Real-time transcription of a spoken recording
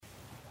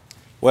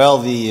Well,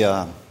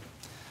 the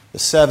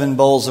seven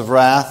bowls of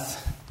wrath,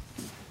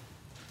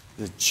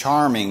 the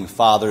charming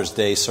Father's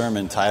Day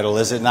sermon title,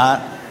 is it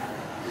not?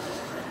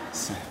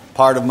 It's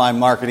part of my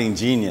marketing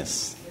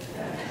genius.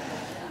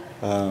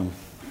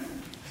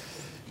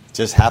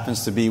 Just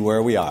happens to be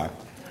where we are.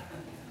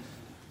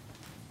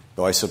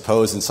 Though I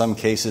suppose in some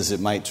cases it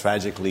might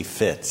tragically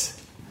fit.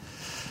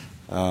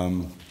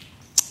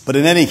 But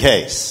in any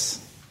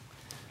case,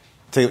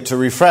 to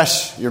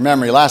refresh your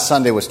memory, last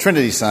Sunday was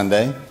Trinity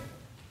Sunday.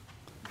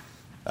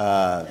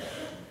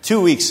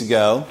 2 weeks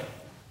ago,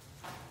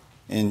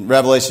 in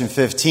Revelation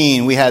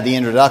 15, we had the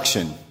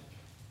introduction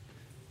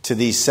to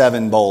these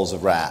seven bowls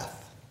of wrath.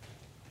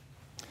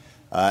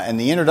 And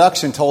the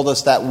introduction told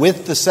us that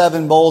with the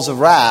seven bowls of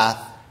wrath,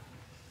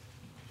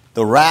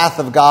 the wrath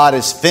of God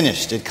is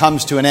finished. It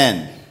comes to an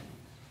end.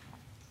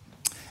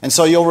 And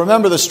so you'll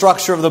remember the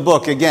structure of the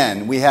book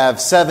again. We have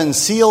seven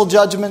seal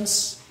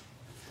judgments.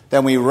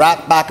 Then we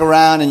wrap back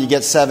around and you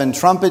get seven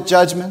trumpet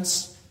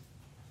judgments.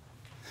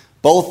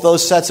 Both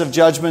those sets of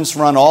judgments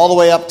run all the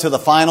way up to the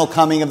final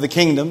coming of the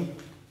kingdom.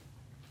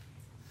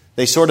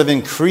 They sort of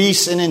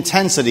increase in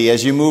intensity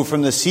as you move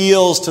from the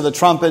seals to the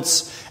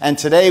trumpets. And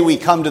today we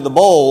come to the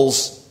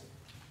bowls,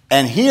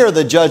 and here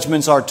the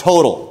judgments are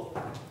total.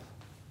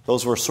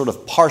 Those were sort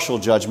of partial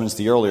judgments,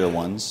 the earlier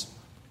ones.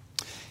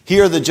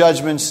 Here the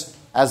judgments,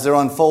 as they're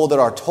unfolded,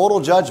 are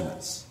total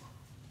judgments.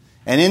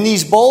 And in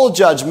these bowl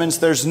judgments,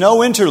 there's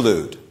no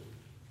interlude.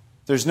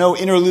 There's no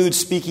interlude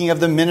speaking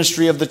of the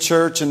ministry of the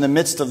church in the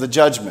midst of the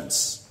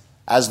judgments,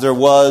 as there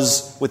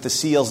was with the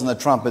seals and the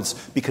trumpets,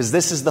 because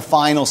this is the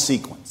final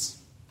sequence.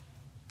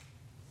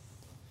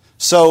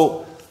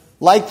 So,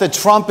 like the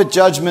trumpet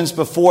judgments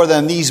before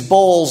them, these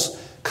bowls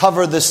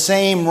cover the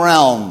same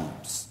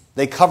realms.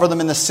 They cover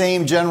them in the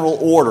same general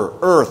order: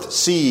 earth,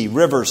 sea,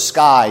 river,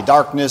 sky,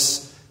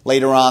 darkness,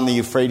 later on the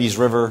Euphrates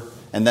River,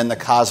 and then the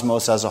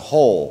cosmos as a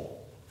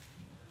whole.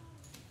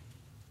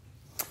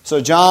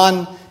 So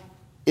John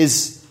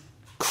is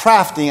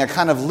crafting a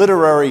kind of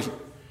literary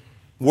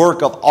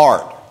work of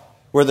art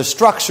where the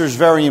structure is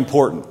very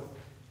important.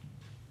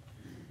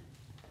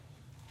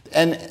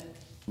 And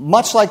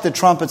much like the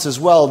trumpets as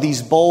well,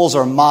 these bowls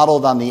are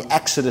modeled on the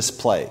Exodus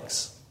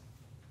plagues.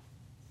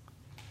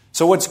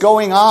 So what's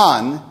going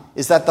on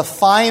is that the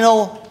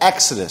final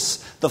Exodus,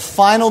 the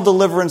final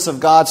deliverance of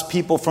God's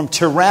people from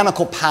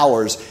tyrannical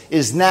powers,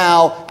 is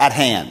now at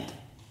hand.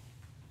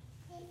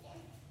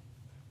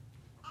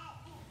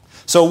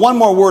 So one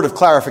more word of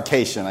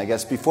clarification, I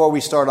guess, before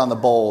we start on the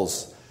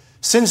bowls.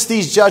 Since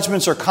these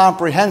judgments are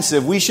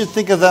comprehensive, we should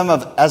think of them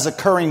as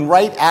occurring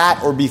right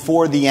at or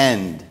before the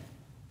end.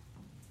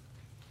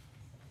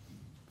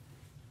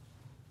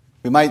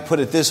 We might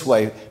put it this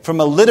way. From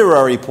a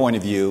literary point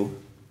of view,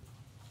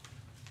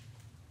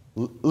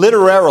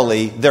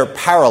 literarily, they're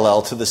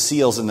parallel to the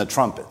seals and the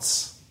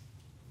trumpets.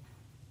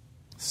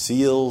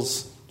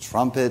 Seals,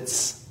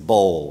 trumpets,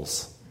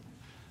 bowls.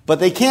 But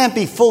they can't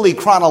be fully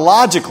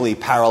chronologically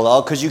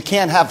parallel because you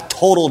can't have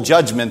total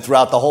judgment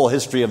throughout the whole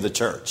history of the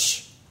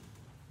church.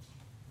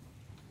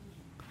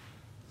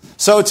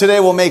 So today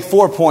we'll make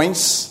 4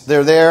 points.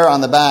 They're there on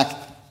the back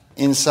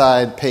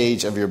inside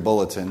page of your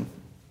bulletin.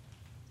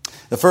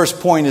 The first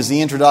point is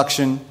the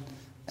introduction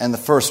and the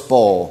first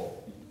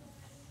bowl.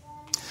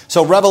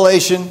 So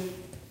Revelation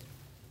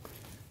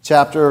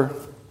chapter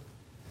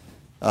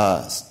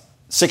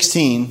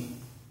 16,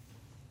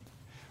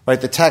 right,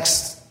 the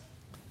text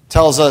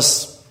tells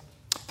us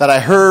that I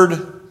heard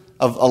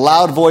of a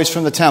loud voice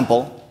from the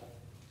temple.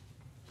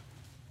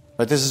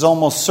 But this is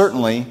almost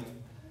certainly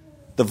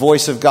the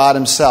voice of God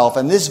himself.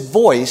 And this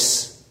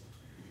voice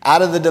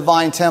out of the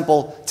divine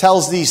temple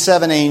tells these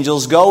seven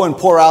angels, go and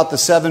pour out the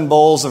seven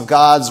bowls of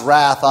God's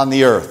wrath on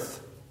the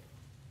earth.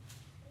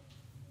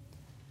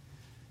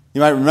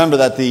 You might remember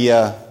that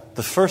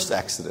the first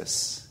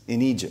Exodus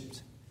in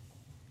Egypt,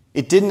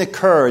 it didn't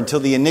occur until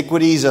the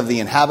iniquities of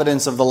the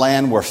inhabitants of the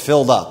land were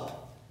filled up.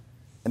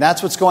 And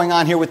that's what's going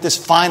on here with this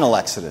final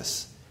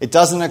Exodus. It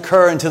doesn't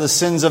occur until the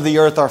sins of the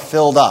earth are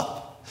filled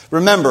up.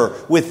 Remember,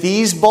 with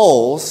these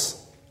bowls,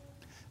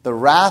 the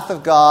wrath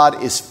of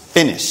God is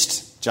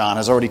finished. John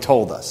has already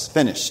told us.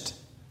 Finished.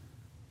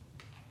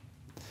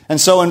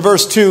 And so in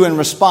verse 2, in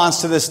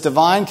response to this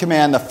divine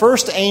command, the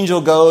first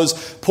angel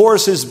goes,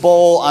 pours his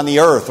bowl on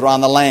the earth or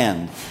on the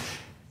land.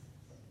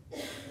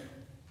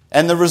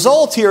 And the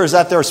result here is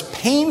that there's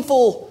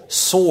painful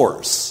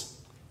sores,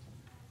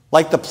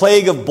 like the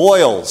plague of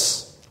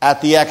boils at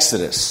the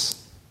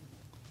Exodus.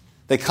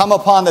 They come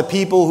upon the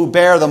people who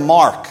bear the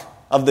mark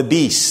of the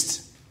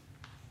beast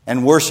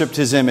and worshipped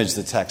his image,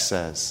 the text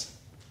says.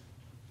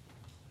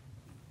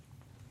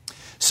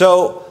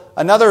 So,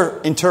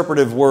 another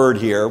interpretive word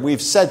here.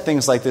 We've said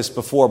things like this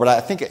before, but I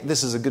think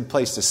this is a good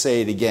place to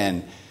say it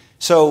again.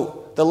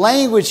 So, the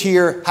language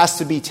here has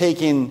to be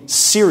taken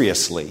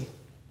seriously,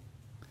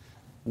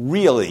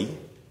 really,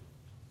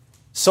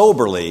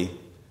 soberly,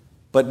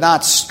 but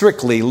not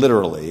strictly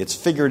literally. It's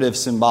figurative,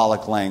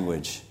 symbolic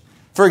language.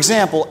 For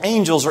example,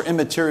 angels are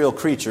immaterial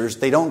creatures.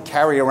 They don't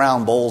carry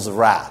around bowls of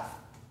wrath.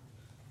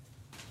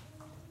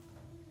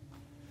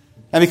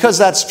 And because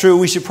that's true,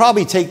 we should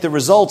probably take the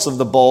results of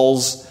the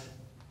bowls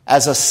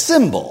as a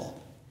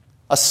symbol,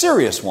 a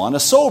serious one, a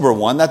sober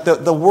one, that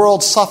the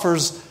world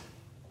suffers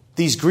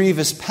these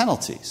grievous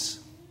penalties.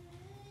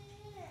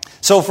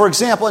 So, for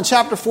example, in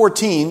chapter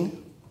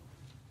 14,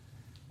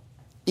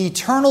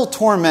 eternal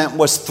torment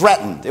was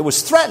threatened. It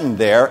was threatened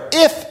there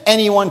if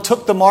anyone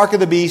took the mark of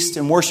the beast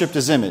and worshipped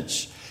his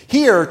image.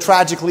 Here,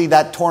 tragically,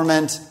 that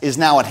torment is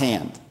now at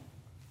hand.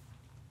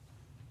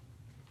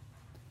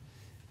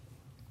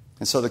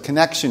 And so the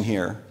connection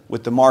here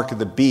with the mark of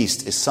the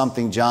beast is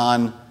something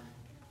the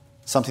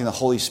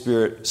Holy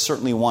Spirit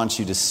certainly wants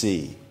you to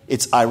see.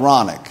 It's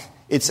ironic.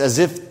 It's as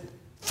if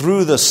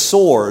through the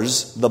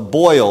sores, the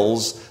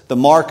boils, the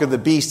mark of the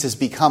beast has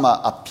become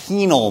a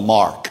penal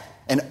mark,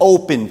 an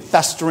open,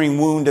 festering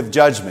wound of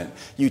judgment.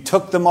 You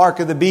took the mark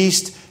of the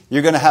beast,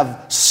 you're going to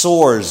have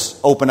sores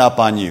open up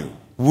on you,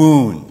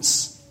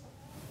 wounds.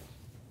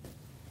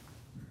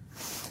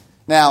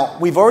 Now,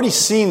 we've already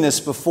seen this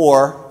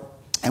before,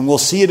 and we'll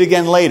see it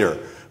again later.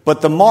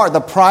 But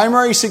the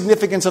primary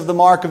significance of the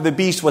mark of the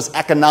beast was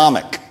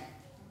economic.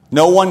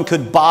 No one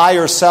could buy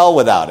or sell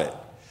without it.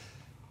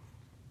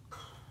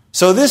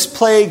 So this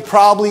plague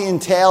probably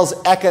entails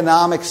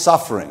economic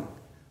suffering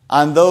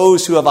on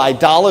those who have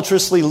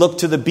idolatrously looked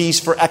to the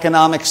beast for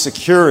economic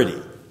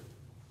security.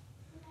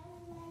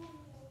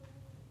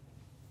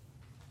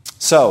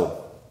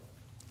 So,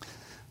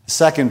 the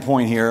second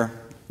point here,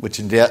 which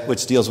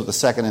deals with the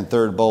second and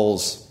third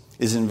bowls,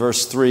 is in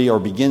verse 3, or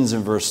begins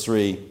in verse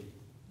 3.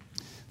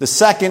 The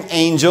second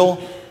angel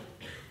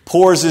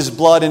pours his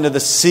blood into the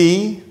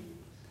sea,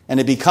 and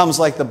it becomes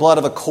like the blood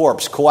of a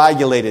corpse,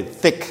 coagulated,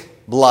 thick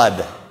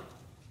blood.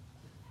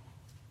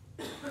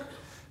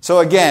 So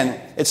again,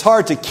 it's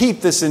hard to keep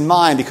this in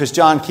mind because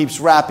John keeps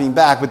wrapping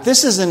back, but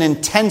this is an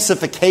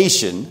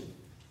intensification,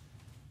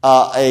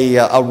 a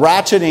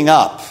ratcheting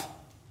up,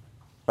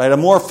 right? A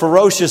more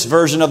ferocious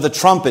version of the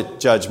trumpet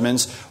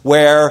judgments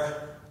where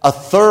a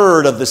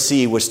third of the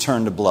sea was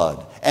turned to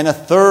blood and a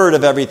third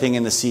of everything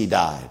in the sea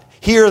died.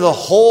 Here the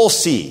whole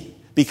sea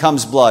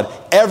becomes blood.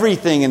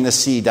 Everything in the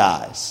sea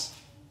dies.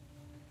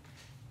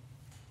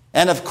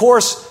 And of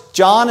course,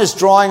 John is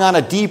drawing on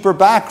a deeper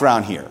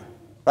background here.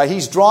 Right?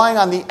 He's drawing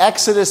on the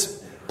Exodus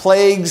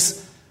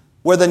plagues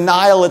where the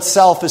Nile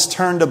itself is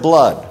turned to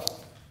blood.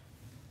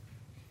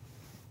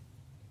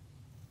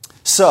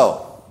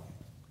 So,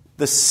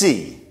 the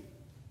sea.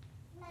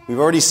 We've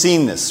already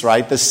seen this,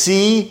 right? The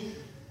sea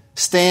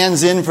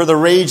stands in for the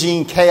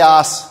raging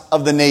chaos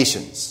of the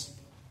nations.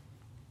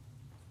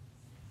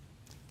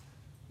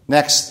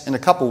 Next, in a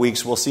couple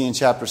weeks, we'll see in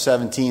chapter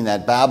 17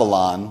 that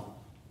Babylon,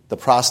 the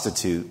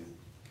prostitute,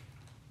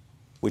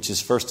 which is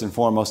first and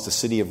foremost the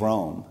city of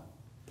Rome,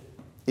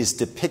 is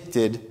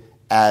depicted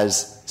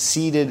as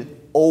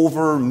seated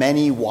over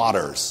many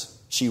waters.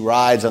 She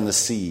rides on the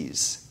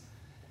seas.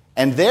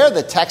 And there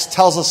the text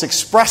tells us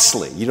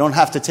expressly, you don't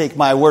have to take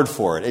my word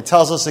for it, it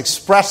tells us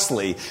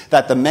expressly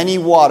that the many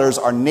waters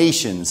are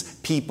nations,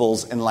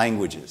 peoples, and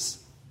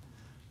languages.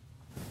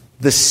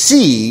 The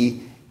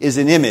sea is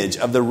an image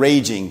of the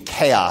raging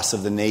chaos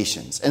of the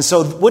nations. And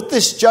so what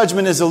this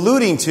judgment is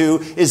alluding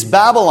to is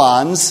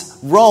Babylon's,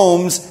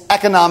 Rome's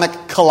economic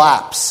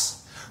collapse.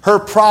 Her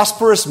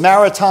prosperous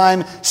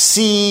maritime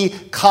sea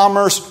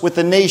commerce with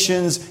the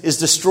nations is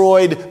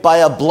destroyed by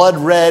a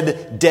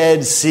blood-red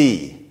Dead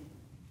Sea.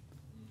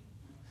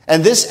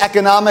 And this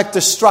economic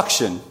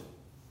destruction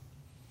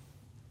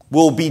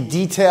will be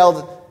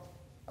detailed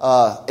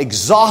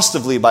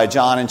exhaustively by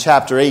John in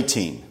chapter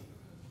 18.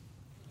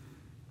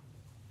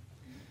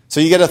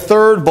 So you get a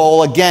third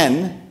bowl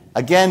again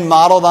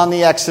modeled on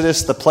the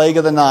Exodus, the plague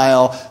of the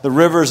Nile. The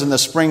rivers and the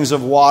springs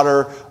of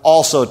water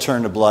also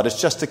turn to blood.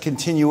 It's just a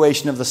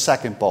continuation of the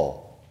second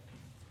bowl.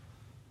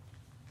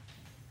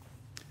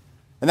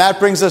 And that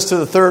brings us to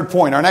the third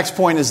point. Our next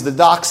point is the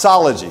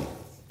doxology.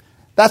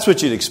 That's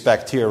what you'd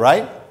expect here,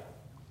 right?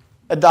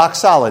 A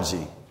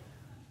doxology.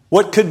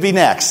 What could be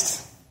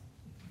next?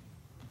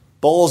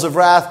 Bowls of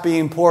wrath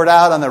being poured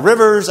out on the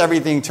rivers,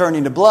 everything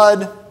turning to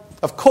blood.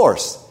 Of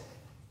course,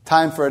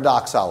 time for a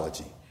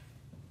doxology.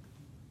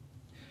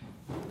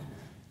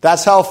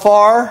 That's how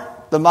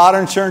far the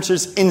modern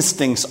church's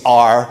instincts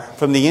are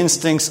from the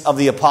instincts of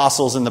the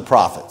apostles and the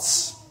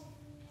prophets.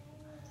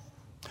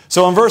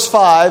 So in verse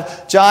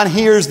 5, John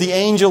hears the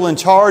angel in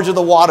charge of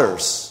the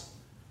waters.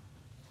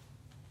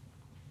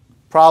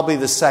 Probably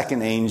the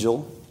second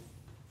angel.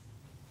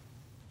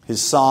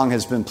 His song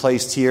has been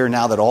placed here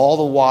now that all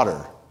the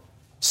water,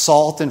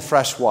 salt and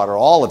fresh water,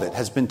 all of it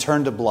has been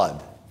turned to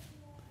blood.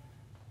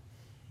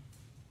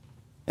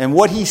 And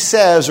what he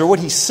says, or what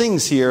he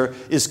sings here,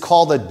 is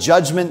called a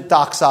judgment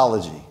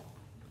doxology.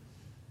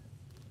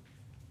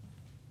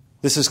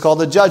 This is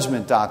called a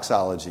judgment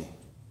doxology.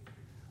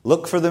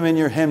 Look for them in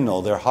your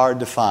hymnal. They're hard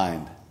to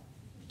find.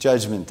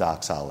 Judgment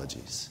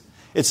doxologies.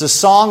 It's a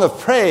song of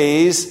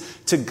praise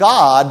to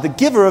God, the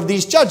giver of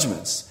these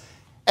judgments.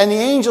 And the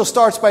angel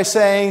starts by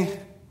saying,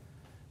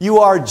 you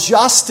are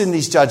just in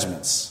these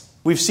judgments.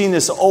 We've seen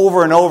this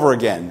over and over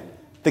again.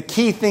 the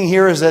key thing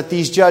here is that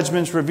these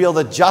judgments reveal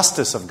the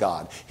justice of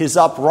God, His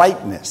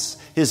uprightness,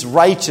 His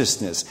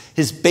righteousness,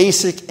 His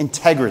basic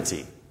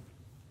integrity.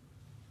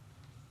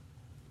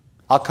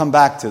 I'll come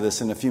back to this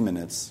in a few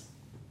minutes.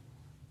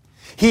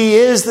 He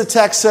is, the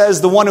text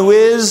says, the one who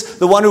is,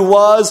 the one who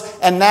was,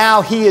 and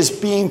now He is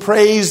being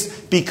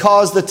praised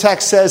because the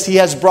text says He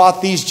has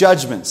brought these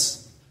judgments.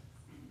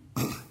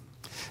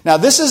 Now,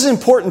 this is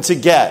important to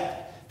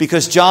get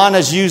because John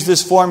has used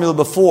this formula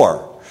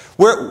before.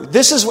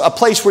 This is a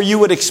place where you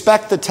would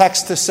expect the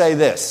text to say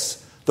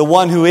this: the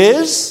one who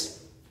is,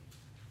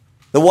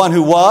 the one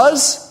who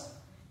was,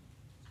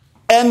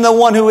 and the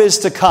one who is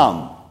to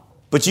come.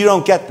 But you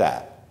don't get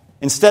that.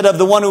 Instead of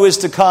the one who is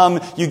to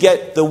come, you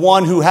get the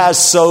one who has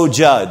so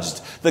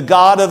judged. The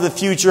God of the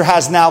future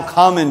has now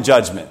come in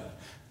judgment.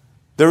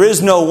 There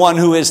is no one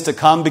who is to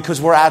come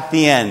because we're at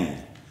the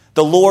end.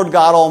 The Lord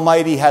God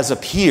Almighty has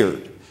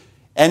appeared.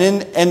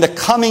 And the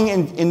coming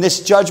in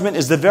this judgment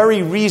is the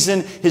very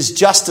reason His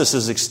justice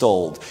is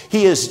extolled.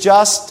 He is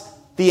just,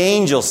 the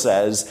angel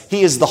says,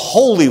 He is the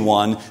Holy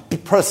One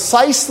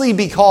precisely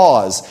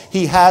because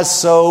He has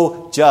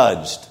so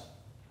judged.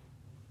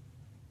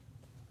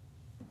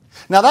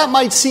 Now that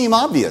might seem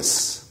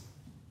obvious,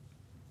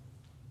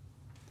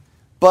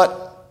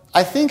 but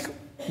I think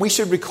we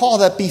should recall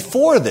that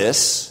before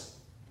this,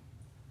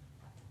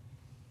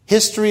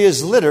 history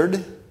is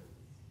littered,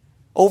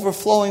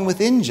 overflowing with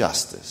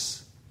injustice.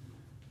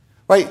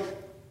 Right?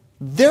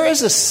 There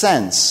is a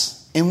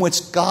sense in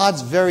which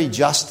God's very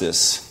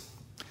justice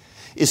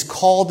is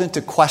called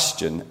into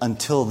question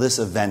until this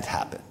event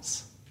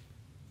happens.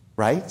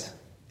 Right?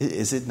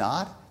 Is it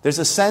not? There's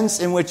a sense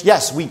in which,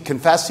 yes, we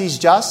confess He's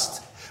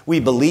just. We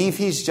believe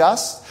He's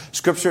just.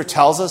 Scripture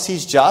tells us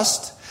He's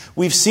just.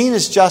 We've seen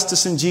His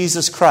justice in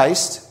Jesus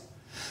Christ.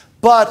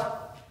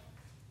 But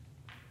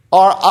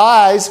our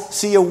eyes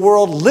see a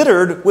world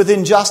littered with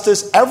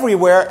injustice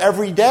everywhere,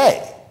 every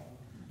day.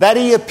 That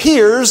He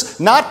appears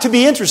not to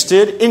be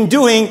interested in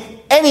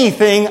doing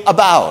anything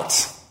about.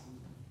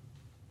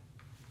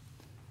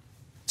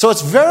 So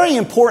it's very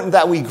important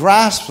that we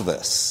grasp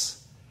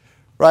this,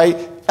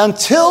 right?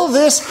 Until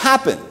this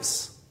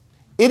happens,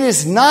 it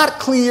is not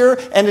clear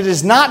and it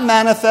is not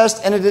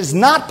manifest and it is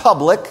not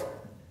public,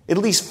 at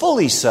least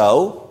fully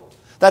so,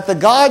 that the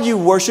God you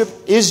worship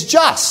is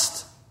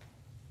just.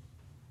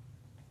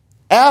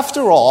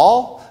 After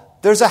all,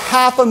 there's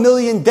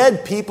 500,000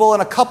 dead people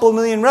and a couple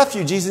million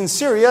refugees in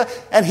Syria,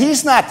 and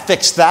He's not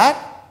fixed that.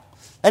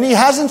 And He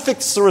hasn't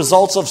fixed the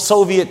results of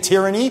Soviet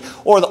tyranny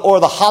or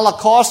the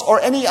Holocaust or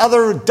any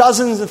other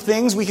dozens of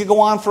things we could go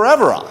on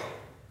forever on.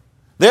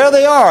 There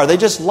they are. They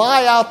just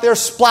lie out there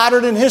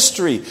splattered in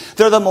history.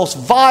 They're the most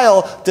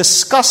vile,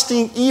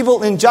 disgusting,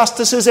 evil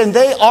injustices, and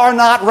they are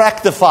not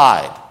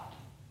rectified.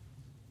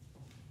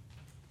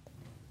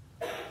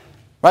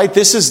 Right?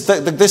 This is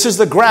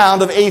the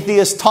ground of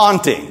atheist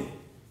taunting.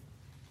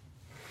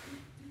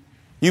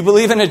 You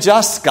believe in a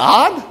just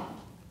God?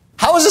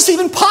 How is this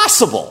even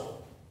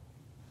possible?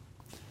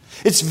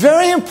 It's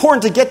very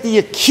important to get the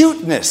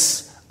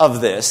acuteness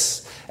of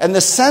this and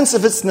the sense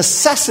of its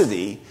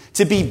necessity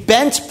to be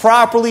bent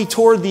properly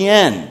toward the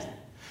end.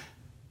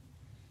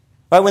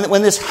 Right?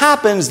 When this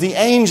happens, the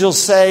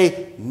angels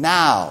say,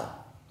 now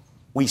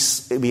we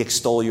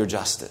extol your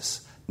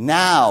justice.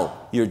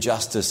 Now your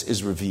justice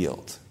is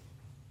revealed.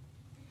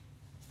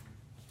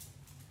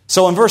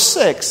 So in verse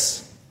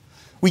 6,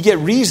 we get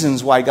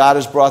reasons why God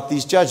has brought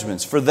these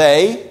judgments. For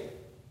they,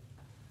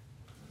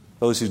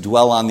 those who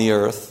dwell on the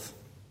earth,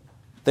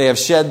 they have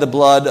shed the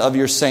blood of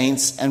your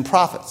saints and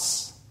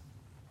prophets.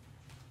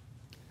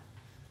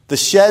 The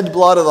shed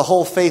blood of the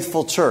whole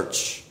faithful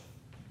church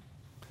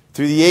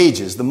through the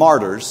ages, the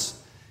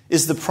martyrs,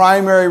 is the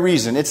primary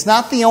reason. It's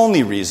not the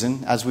only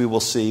reason, as we will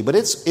see, but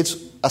it's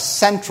a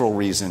central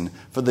reason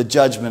for the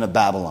judgment of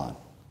Babylon.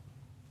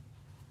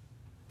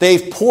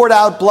 They've poured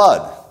out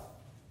blood.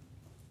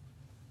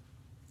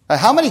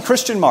 How many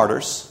Christian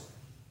martyrs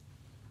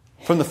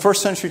from the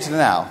first century to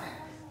now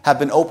have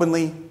been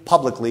openly,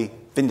 publicly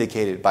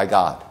vindicated by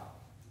God?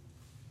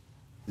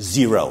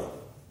 0.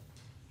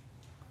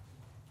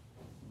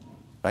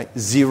 Right?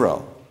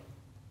 0.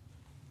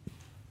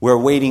 We're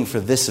waiting for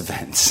this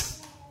event.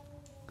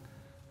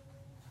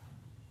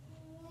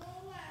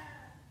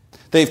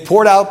 They've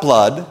poured out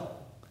blood,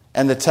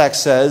 and the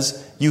text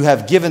says, you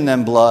have given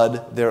them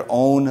blood, their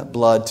own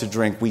blood to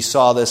drink. We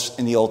saw this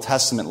in the Old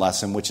Testament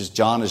lesson, which is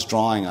John is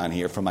drawing on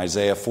here from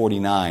Isaiah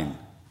 49.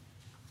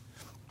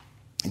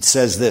 It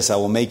says this, I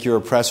will make your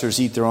oppressors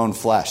eat their own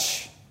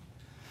flesh.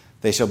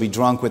 They shall be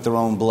drunk with their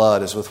own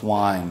blood as with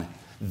wine.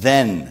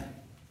 Then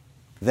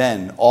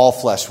all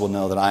flesh will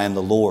know that I am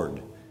the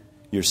Lord,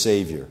 your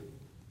Savior.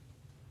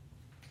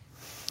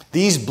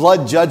 These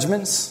blood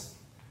judgments,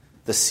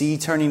 the sea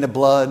turning to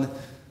blood,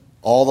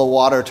 all the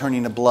water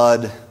turning to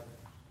blood,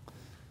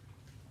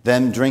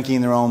 them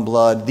drinking their own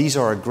blood, these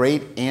are a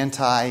great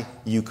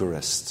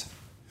anti-Eucharist.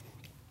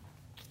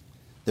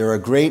 They're a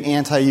great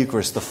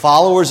anti-Eucharist. The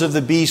followers of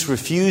the beast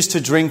refuse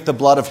to drink the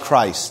blood of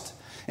Christ.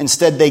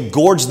 Instead, they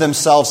gorge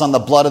themselves on the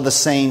blood of the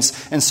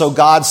saints, and so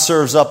God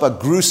serves up a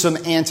gruesome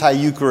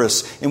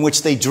anti-Eucharist in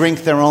which they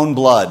drink their own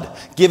blood,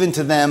 given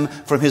to them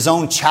from his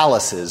own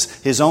chalices,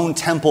 his own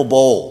temple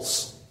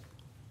bowls.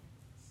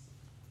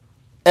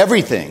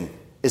 Everything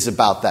is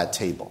about that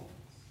table.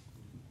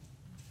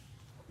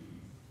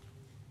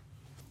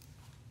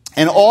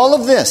 And all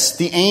of this,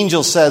 the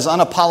angel says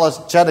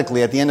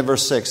unapologetically at the end of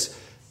verse 6.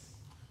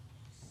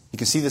 You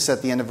can see this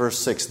at the end of verse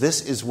 6.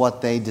 This is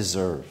what they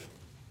deserve.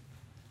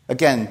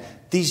 Again,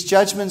 these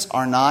judgments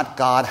are not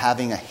God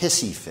having a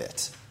hissy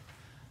fit.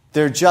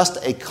 They're just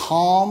a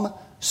calm,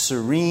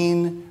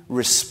 serene,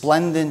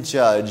 resplendent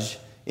judge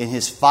in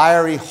his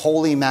fiery,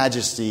 holy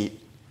majesty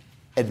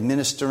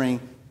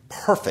administering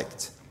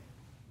perfect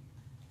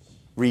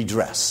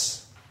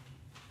redress.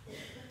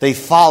 They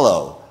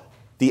follow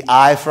the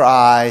eye for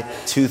eye,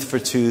 tooth for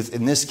tooth,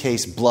 in this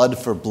case, blood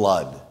for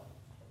blood.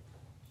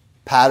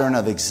 Pattern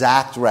of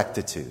exact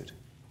rectitude.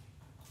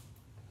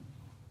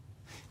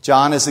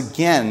 John is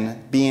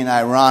again being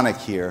ironic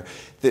here.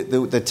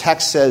 The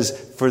text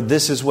says, for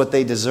this is what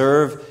they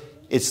deserve.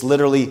 It's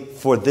literally,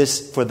 for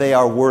they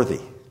are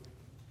worthy.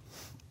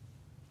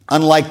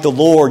 Unlike the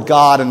Lord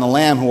God and the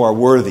Lamb who are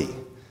worthy,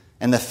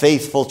 and the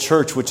faithful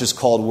church which is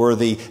called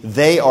worthy,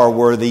 they are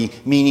worthy,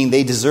 meaning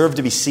they deserve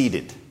to be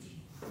seated.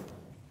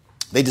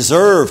 They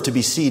deserve to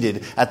be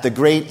seated at the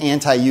great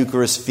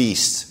anti-Eucharist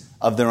feast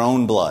of their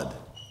own blood.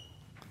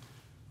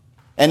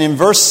 And in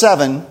verse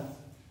 7,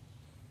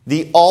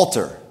 the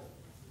altar.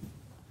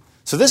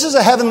 So this is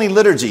a heavenly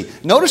liturgy.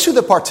 Notice who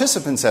the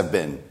participants have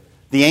been.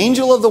 The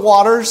angel of the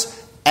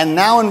waters, and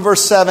now in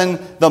verse 7,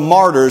 the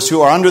martyrs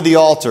who are under the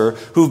altar,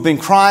 who've been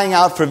crying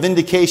out for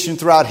vindication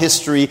throughout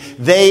history.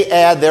 They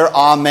add their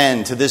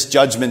amen to this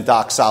judgment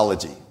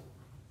doxology.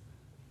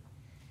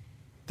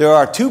 There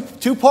are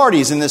two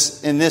parties in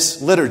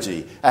this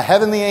liturgy, a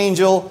heavenly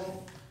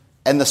angel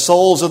and the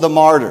souls of the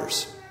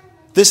martyrs.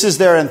 This is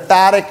their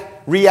emphatic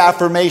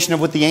reaffirmation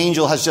of what the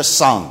angel has just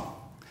sung.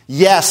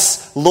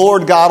 Yes,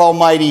 Lord God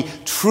Almighty,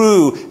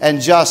 true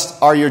and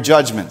just are your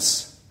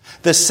judgments.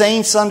 The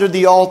saints under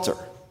the altar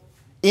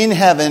in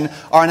heaven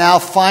are now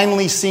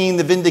finally seeing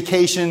the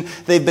vindication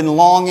they've been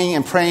longing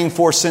and praying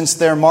for since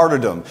their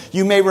martyrdom.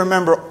 You may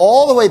remember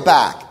all the way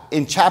back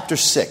in chapter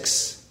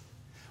 6.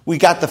 We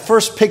got the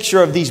first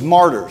picture of these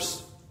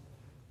martyrs.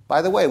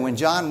 By the way, when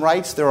John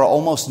writes, there are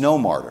almost no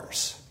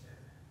martyrs.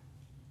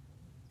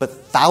 But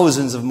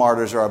thousands of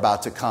martyrs are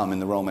about to come in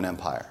the Roman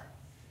Empire.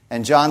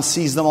 And John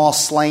sees them all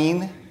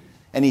slain,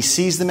 and he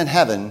sees them in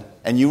heaven.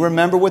 And you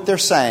remember what they're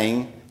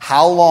saying,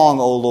 how long,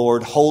 O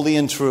Lord, holy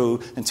and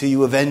true, until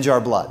you avenge our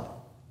blood?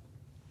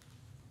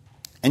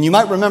 And you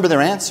might remember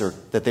their answer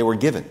that they were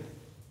given.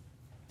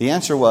 The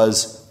answer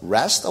was,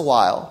 rest a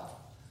while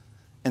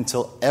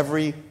until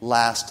every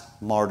last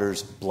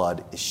martyr's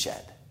blood is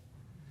shed.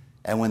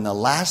 And when the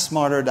last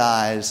martyr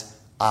dies,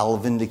 I'll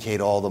vindicate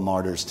all the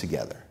martyrs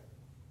together.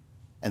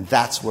 And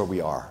that's where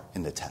we are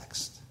in the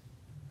text.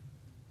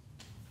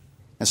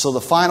 And so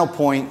the final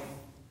point,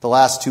 the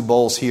last two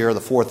bowls here,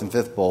 the fourth and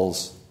fifth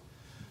bowls,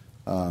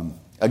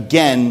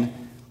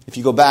 again, if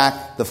you go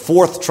back, the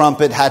fourth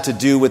trumpet had to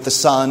do with the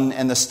sun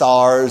and the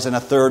stars and a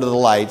third of the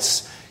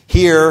lights.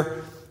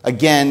 Here,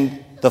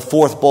 again, the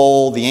fourth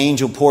bowl, the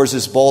angel pours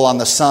his bowl on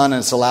the sun and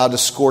it's allowed to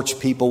scorch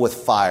people with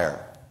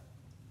fire.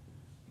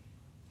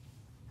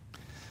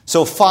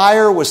 So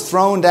fire was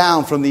thrown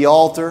down from the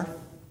altar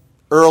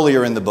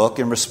earlier in the book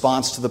in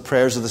response to the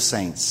prayers of the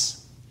saints.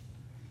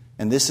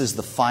 And this is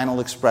the final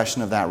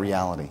expression of that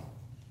reality.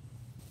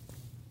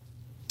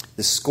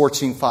 This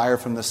scorching fire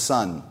from the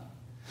sun.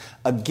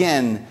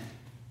 Again,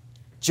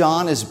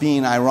 John is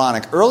being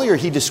ironic. Earlier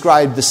he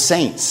described the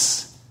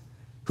saints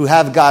who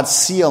have God's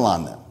seal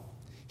on them.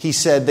 He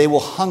said, they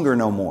will hunger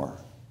no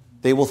more.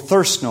 They will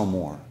thirst no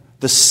more.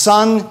 The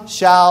sun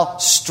shall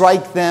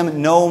strike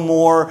them no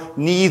more,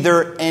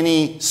 neither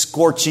any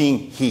scorching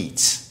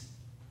heat.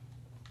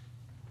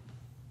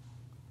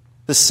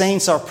 The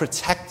saints are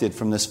protected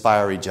from this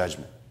fiery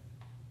judgment.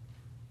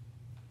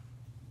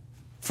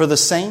 For the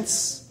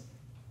saints,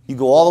 you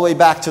go all the way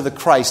back to the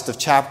Christ of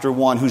chapter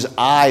 1, whose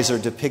eyes are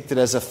depicted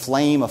as a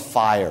flame of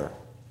fire.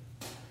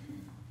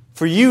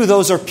 For you,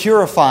 those are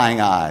purifying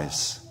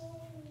eyes.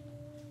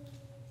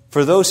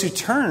 For those who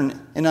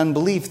turn in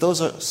unbelief, those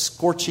are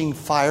scorching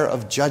fire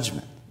of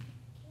judgment.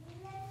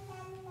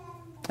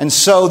 And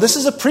so this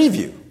is a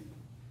preview,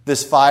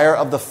 this fire,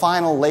 of the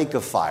final lake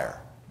of fire.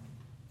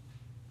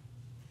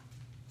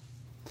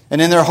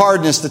 And in their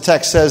hardness, the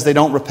text says they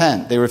don't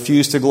repent. They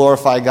refuse to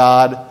glorify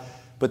God,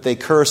 but they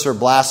curse or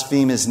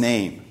blaspheme his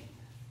name.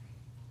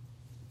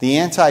 The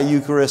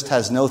anti-Eucharist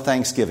has no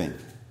thanksgiving,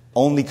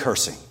 only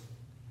cursing.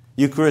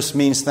 Eucharist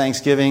means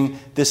thanksgiving.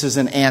 This is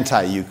an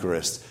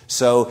anti-Eucharist.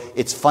 So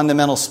its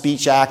fundamental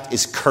speech act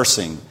is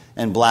cursing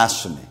and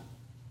blasphemy.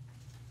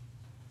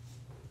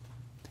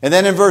 And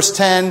then in verse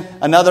 10,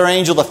 another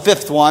angel, the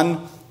fifth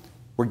one,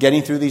 we're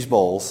getting through these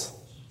bowls.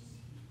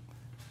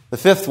 The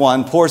fifth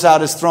one pours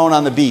out his throne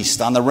on the beast,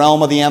 on the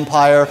realm of the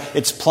empire.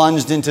 It's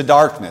plunged into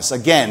darkness.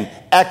 Again,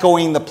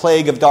 echoing the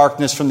plague of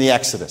darkness from the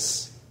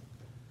Exodus.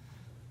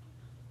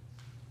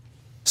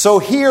 So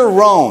here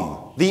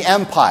Rome, the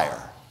empire,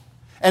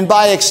 and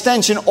by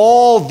extension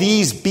all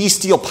these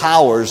bestial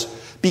powers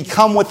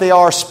become what they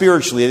are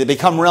spiritually. They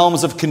become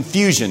realms of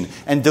confusion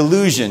and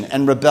delusion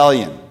and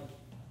rebellion.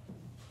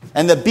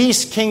 And the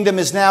beast kingdom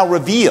is now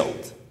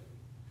revealed.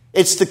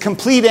 It's the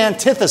complete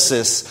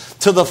antithesis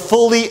to the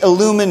fully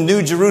illumined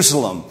New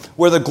Jerusalem,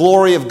 where the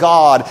glory of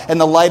God and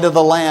the light of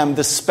the Lamb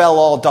dispel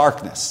all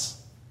darkness.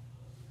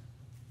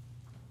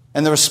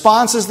 And the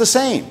response is the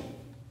same.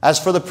 As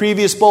for the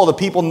previous bowl, the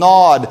people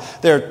gnawed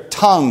their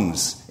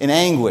tongues in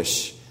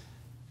anguish.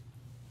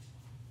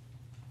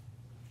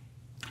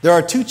 There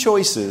are two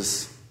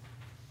choices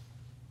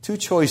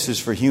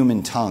for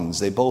human tongues.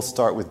 They both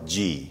start with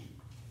G.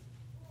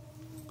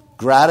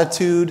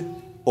 Gratitude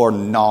or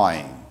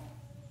gnawing.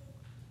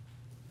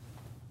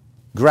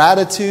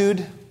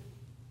 Gratitude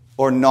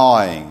or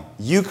gnawing.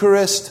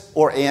 Eucharist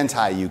or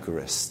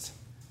anti-Eucharist.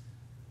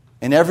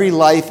 And every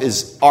life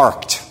is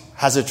arced,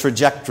 has a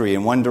trajectory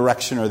in one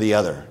direction or the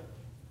other.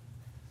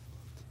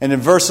 And in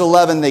verse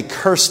 11, they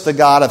cursed the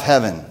God of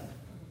heaven.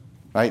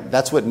 Right?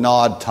 That's what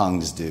gnawed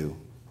tongues do.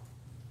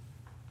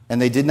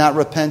 And they did not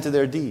repent of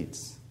their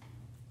deeds.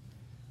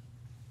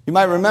 You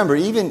might remember,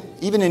 even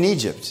in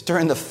Egypt,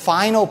 during the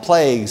final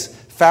plagues,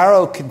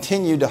 Pharaoh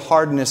continued to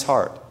harden his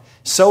heart.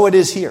 So it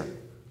is here.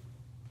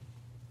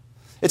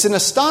 It's an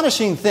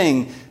astonishing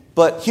thing,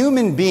 but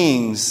human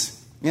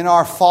beings, in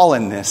our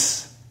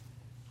fallenness,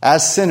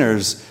 as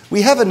sinners,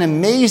 we have an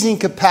amazing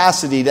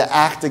capacity to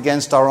act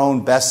against our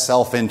own best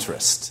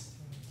self-interest.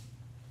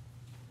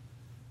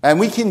 And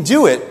we can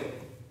do it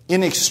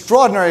in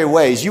extraordinary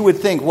ways. You would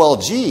think, well,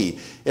 gee,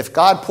 if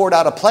God poured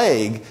out a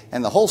plague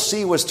and the whole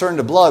sea was turned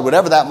to blood,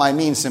 whatever that might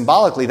mean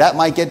symbolically, that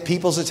might get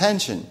people's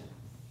attention.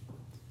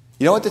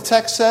 You know what the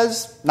text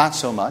says? Not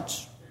so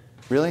much.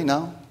 Really?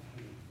 No?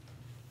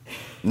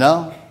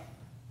 No?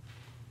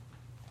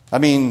 I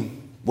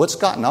mean, what's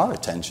gotten our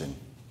attention?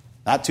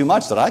 Not too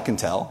much that I can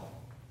tell.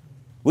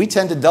 We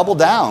tend to double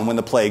down when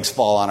the plagues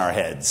fall on our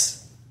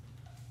heads.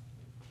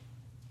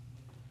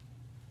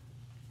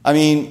 I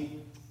mean,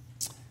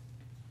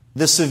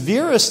 the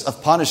severest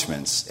of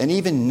punishments, and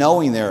even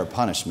knowing there are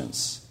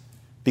punishments,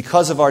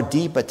 because of our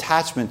deep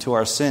attachment to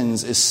our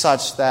sins, is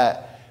such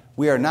that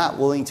we are not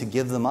willing to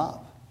give them up.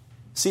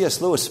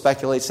 C.S. Lewis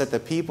speculates that the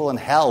people in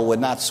hell would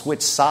not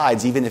switch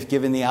sides even if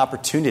given the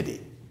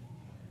opportunity.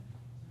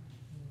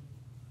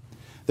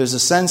 There's a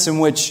sense in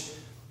which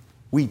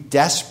we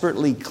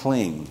desperately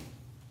cling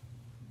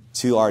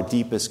to our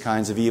deepest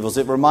kinds of evils.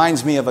 It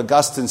reminds me of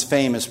Augustine's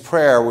famous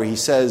prayer where he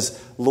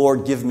says,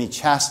 Lord, give me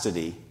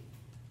chastity.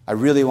 I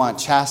really want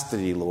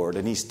chastity, Lord.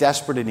 And he's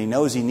desperate and he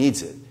knows he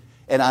needs it.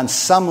 And on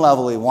some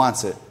level he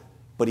wants it,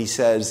 but he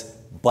says,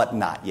 but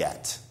not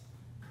yet.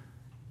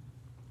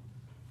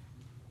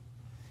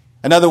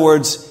 In other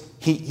words,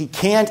 he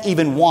can't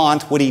even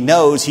want what he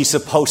knows he's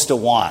supposed to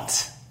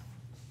want.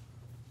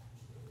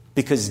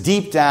 Because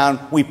deep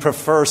down, we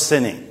prefer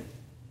sinning.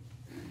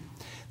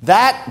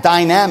 That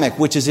dynamic,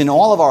 which is in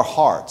all of our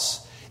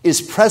hearts,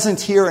 is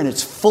present here in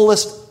its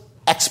fullest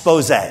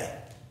expose.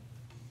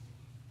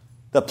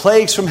 The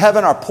plagues from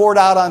heaven are poured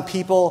out on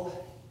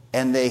people,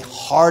 and they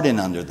harden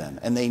under them,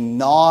 and they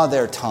gnaw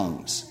their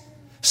tongues.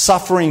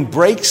 Suffering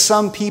breaks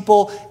some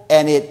people,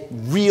 and it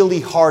really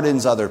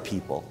hardens other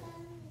people.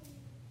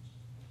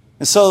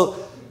 And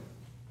so,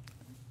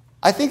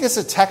 I think it's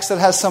a text that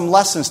has some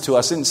lessons to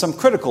us, and some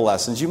critical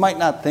lessons. You might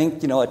not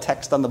think, a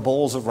text on the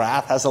bowls of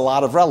wrath has a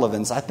lot of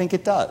relevance. I think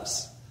it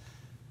does.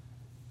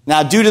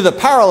 Now, due to the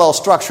parallel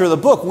structure of the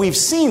book, we've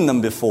seen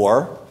them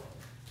before,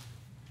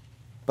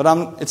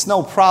 but it's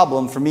no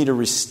problem for me to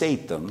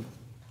restate them.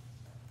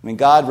 I mean,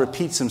 God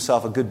repeats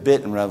himself a good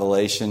bit in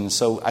Revelation,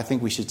 so I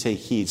think we should take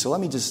heed. So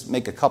let me just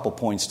make a couple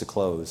points to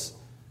close.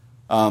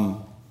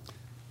 And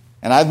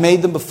I've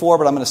made them before,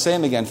 but I'm going to say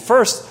them again.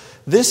 First,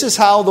 this is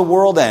how the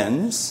world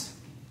ends.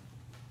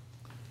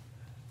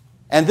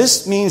 And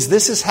this means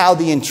this is how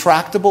the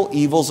intractable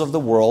evils of the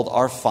world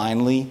are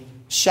finally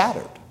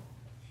shattered.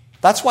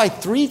 That's why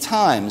 3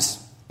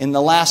 times in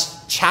the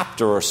last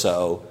chapter or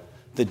so,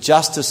 the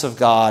justice of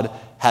God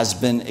has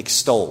been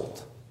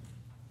extolled.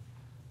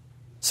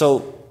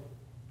 So,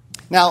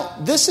 now,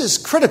 this is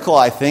critical,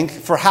 I think,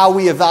 for how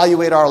we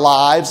evaluate our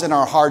lives and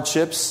our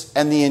hardships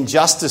and the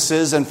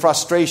injustices and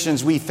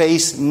frustrations we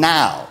face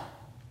now.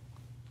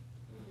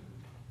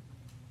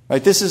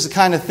 Right? This is the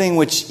kind of thing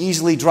which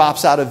easily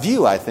drops out of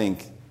view, I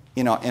think,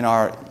 in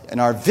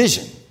our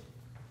vision.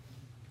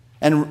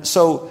 And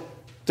so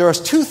there are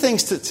 2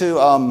 things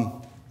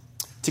to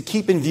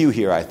keep in view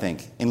here, I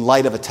think, in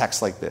light of a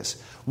text like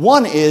this.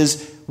 One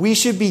is we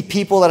should be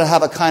people that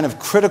have a kind of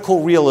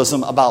critical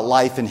realism about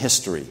life and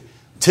history.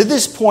 To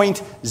this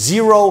point,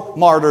 0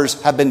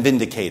 martyrs have been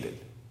vindicated.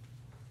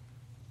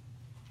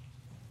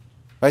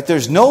 Right?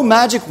 There's no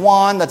magic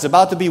wand that's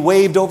about to be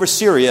waved over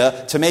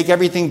Syria to make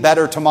everything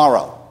better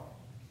tomorrow.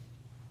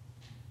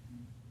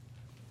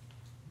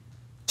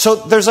 So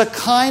there's a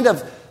kind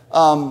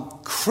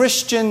of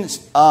Christian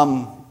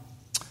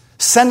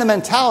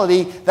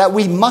sentimentality that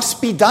we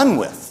must be done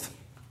with.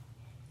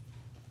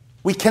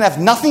 We can have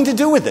nothing to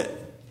do with it.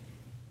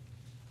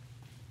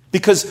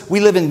 Because we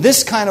live in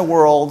this kind of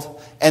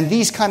world, and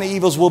these kind of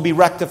evils will be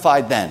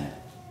rectified then.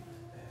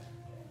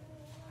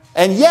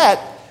 And yet,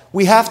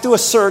 we have to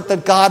assert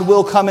that God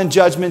will come in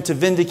judgment to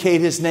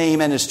vindicate His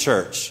name and His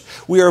church.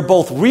 We are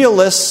both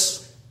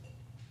realists,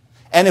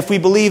 and if we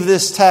believe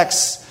this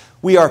text,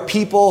 we are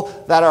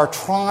people that are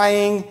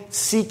trying,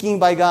 seeking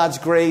by God's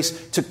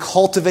grace, to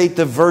cultivate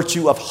the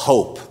virtue of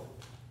hope.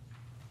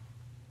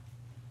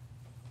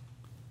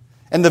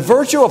 And the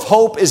virtue of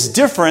hope is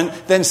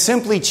different than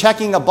simply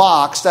checking a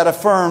box that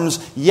affirms,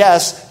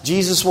 yes,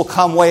 Jesus will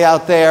come way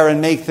out there and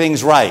make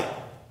things right.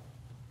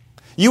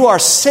 You are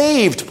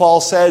saved,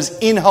 Paul says,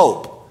 in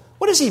hope.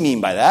 What does he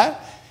mean by that?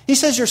 He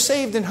says you're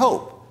saved in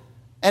hope.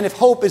 And if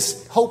hope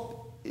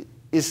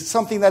is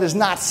something that is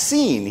not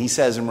seen, he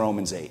says in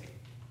Romans 8.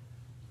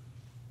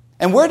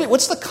 And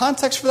what's the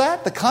context for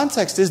that? The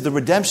context is the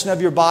redemption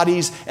of your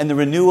bodies and the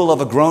renewal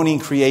of a groaning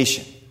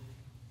creation.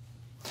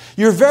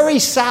 Your very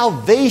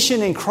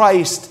salvation in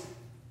Christ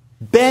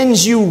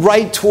bends you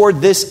right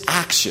toward this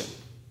action.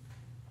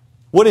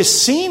 What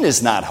is seen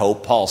is not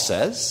hope, Paul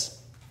says.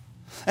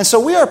 And so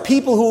we are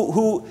people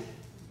who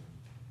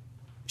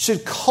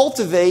should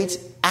cultivate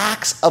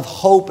acts of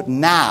hope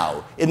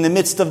now in the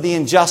midst of the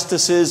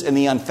injustices and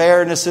the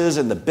unfairnesses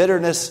and the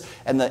bitterness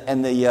and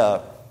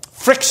the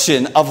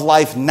friction of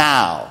life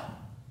now.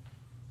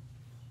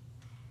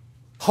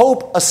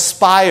 Hope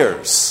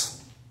aspires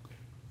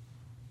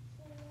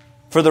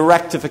for the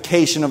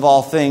rectification of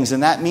all things,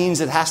 and that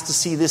means it has to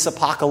see this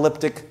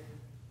apocalyptic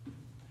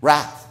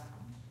wrath.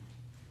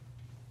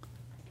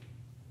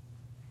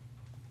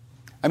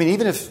 I mean,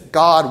 even if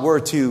God were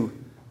to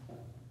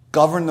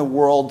govern the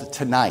world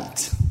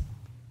tonight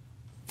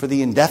for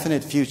the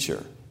indefinite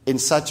future in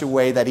such a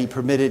way that He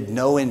permitted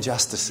no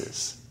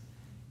injustices,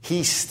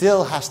 He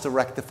still has to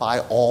rectify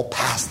all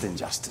past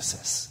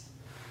injustices.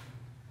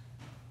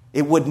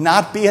 It would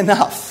not be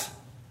enough.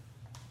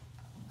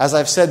 As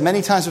I've said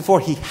many times before,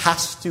 He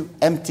has to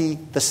empty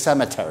the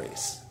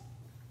cemeteries.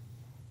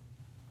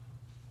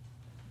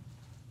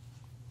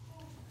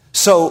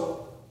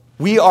 So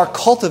we are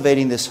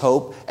cultivating this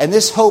hope, and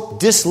this hope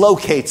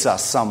dislocates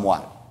us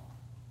somewhat.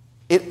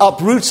 It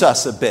uproots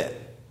us a bit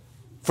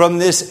from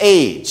this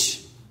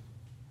age.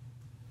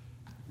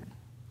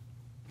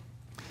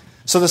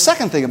 So the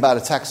second thing about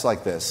a text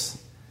like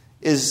this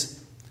is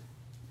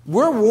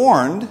we're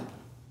warned.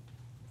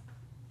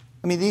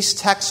 I mean, these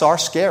texts are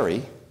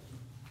scary.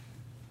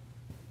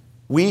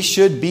 We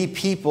should be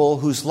people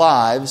whose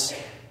lives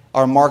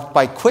are marked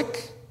by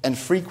quick and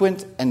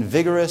frequent and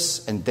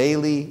vigorous and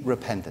daily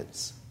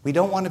repentance. We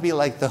don't want to be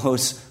like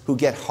those who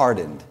get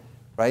hardened,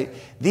 right?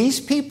 These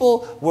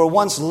people were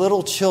once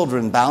little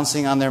children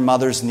bouncing on their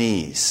mother's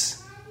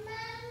knees.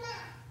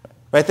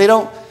 Right? They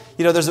don't,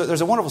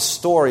 there's a wonderful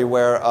story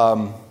where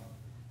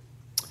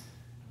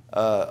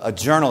a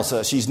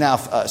journalist,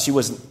 she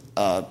was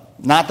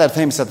not that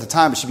famous at the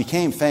time, but she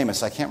became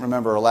famous. I can't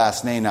remember her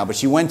last name now, but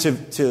she went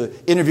to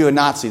interview a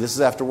Nazi. This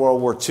is after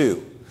World War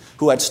II,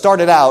 who had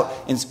started out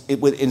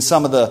in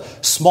some of the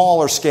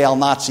smaller scale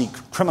Nazi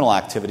criminal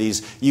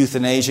activities,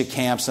 euthanasia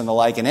camps and the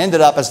like, and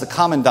ended up as the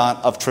commandant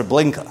of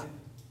Treblinka.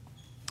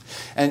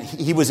 And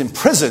he was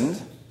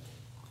imprisoned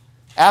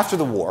after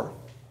the war,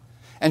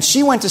 and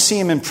she went to see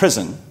him in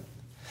prison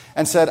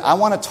and said, I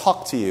want to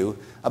talk to you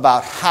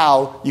about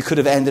how you could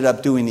have ended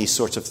up doing these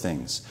sorts of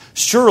things.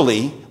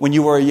 Surely, when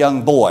you were a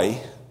young boy,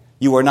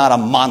 you were not a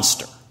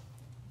monster.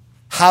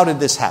 How did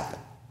this happen?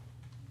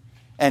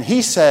 And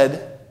he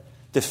said,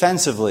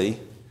 defensively,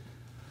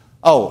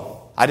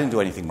 I didn't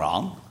do anything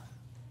wrong.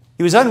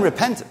 He was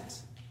unrepentant.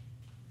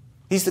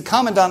 He's the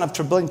commandant of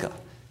Treblinka.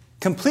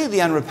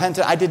 Completely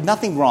unrepentant. I did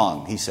nothing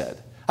wrong, he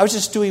said. I was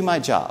just doing my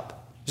job.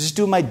 I was just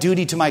doing my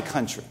duty to my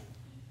country.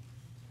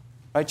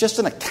 Right? Just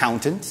an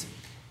accountant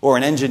or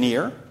an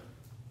engineer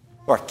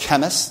or a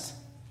chemist.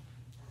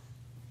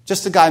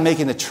 Just a guy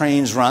making the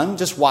trains run,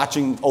 just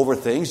watching over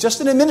things, just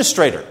an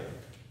administrator.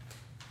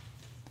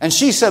 And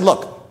she said,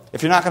 look,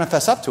 if you're not going to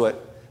fess up to it,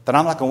 then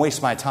I'm not going to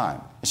waste my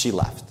time. And she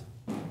left.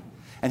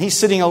 And he's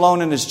sitting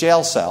alone in his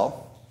jail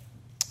cell,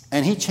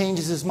 and he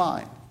changes his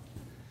mind.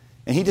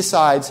 And he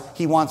decides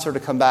he wants her to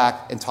come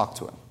back and talk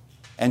to him.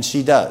 And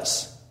she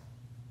does.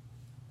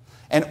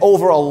 And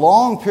over a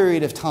long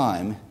period of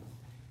time,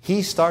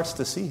 he starts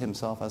to see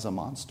himself as a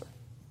monster.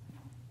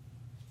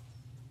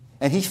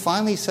 And he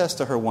finally says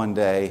to her one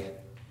day,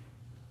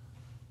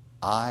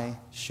 I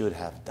should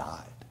have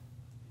died.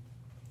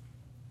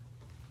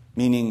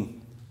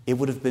 Meaning, it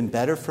would have been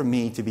better for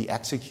me to be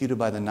executed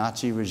by the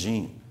Nazi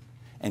regime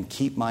and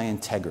keep my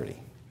integrity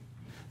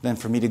than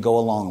for me to go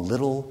along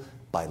little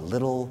by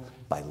little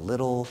by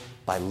little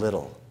by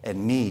little,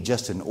 and me,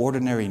 just an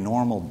ordinary,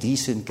 normal,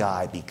 decent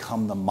guy,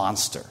 become the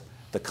monster,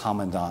 the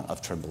commandant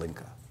of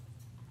Treblinka.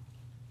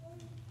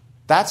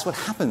 That's what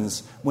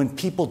happens when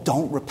people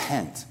don't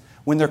repent.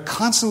 When they're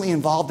constantly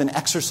involved in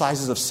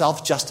exercises of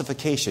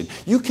self-justification.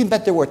 You can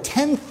bet there were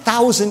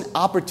 10,000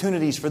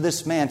 opportunities for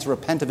this man to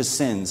repent of his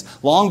sins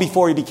long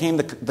before he became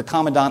the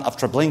commandant of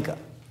Treblinka.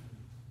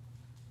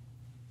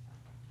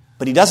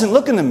 But he doesn't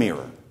look in the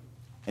mirror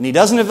and he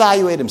doesn't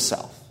evaluate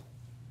himself.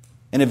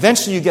 And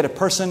eventually you get a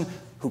person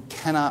who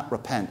cannot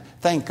repent.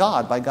 Thank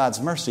God, by God's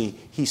mercy,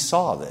 he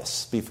saw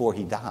this before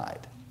he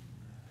died.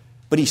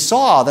 But he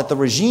saw that the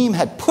regime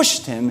had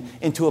pushed him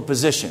into a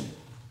position.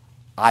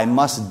 I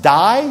must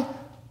die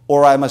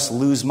or I must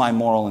lose my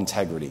moral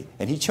integrity.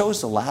 And he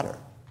chose the latter.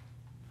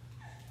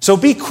 So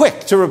be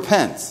quick to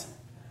repent.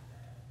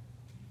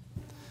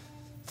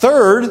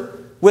 Third,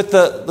 with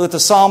the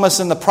psalmists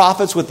and the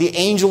prophets, with the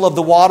angel of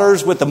the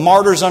waters, with the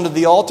martyrs under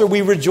the altar,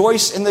 we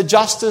rejoice in the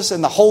justice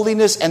and the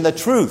holiness and the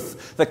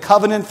truth, the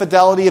covenant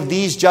fidelity of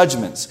these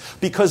judgments,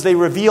 because they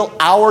reveal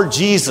our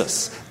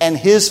Jesus and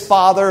his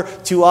Father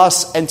to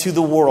us and to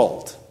the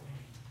world.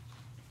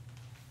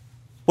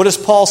 What does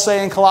Paul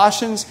say in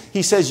Colossians?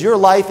 He says, your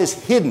life is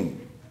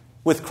hidden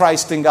with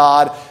Christ in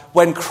God.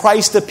 When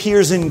Christ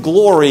appears in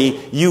glory,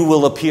 you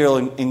will appear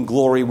in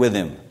glory with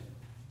him.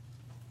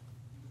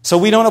 So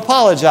we don't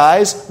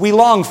apologize, we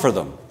long for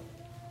them.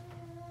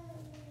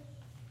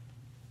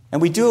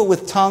 And we do it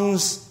with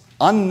tongues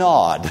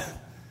ungnawed,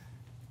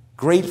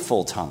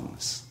 grateful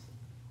tongues.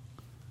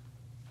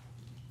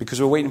 Because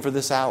we're waiting for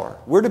this hour.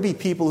 We're to be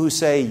people who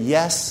say,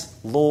 yes,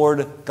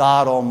 Lord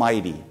God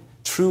Almighty,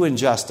 true and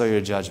just are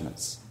your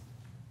judgments.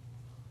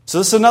 So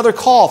this is another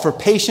call for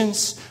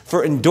patience,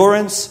 for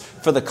endurance,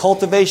 for the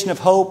cultivation of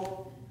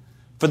hope,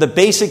 for the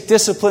basic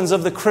disciplines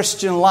of the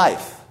Christian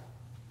life,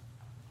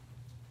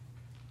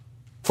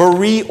 for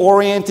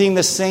reorienting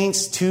the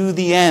saints to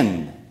the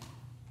end.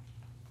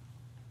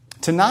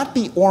 To not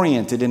be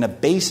oriented in a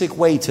basic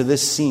way to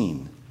this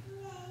scene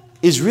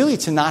is really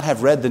to not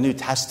have read the New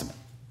Testament.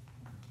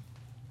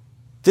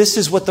 This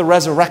is what the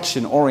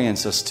resurrection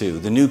orients us to,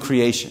 the new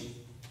creation.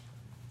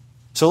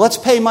 So let's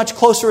pay much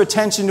closer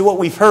attention to what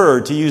we've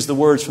heard, to use the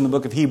words from the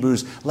book of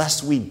Hebrews,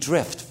 lest we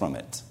drift from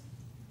it.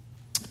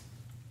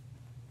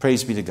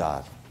 Praise be to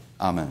God.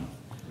 Amen.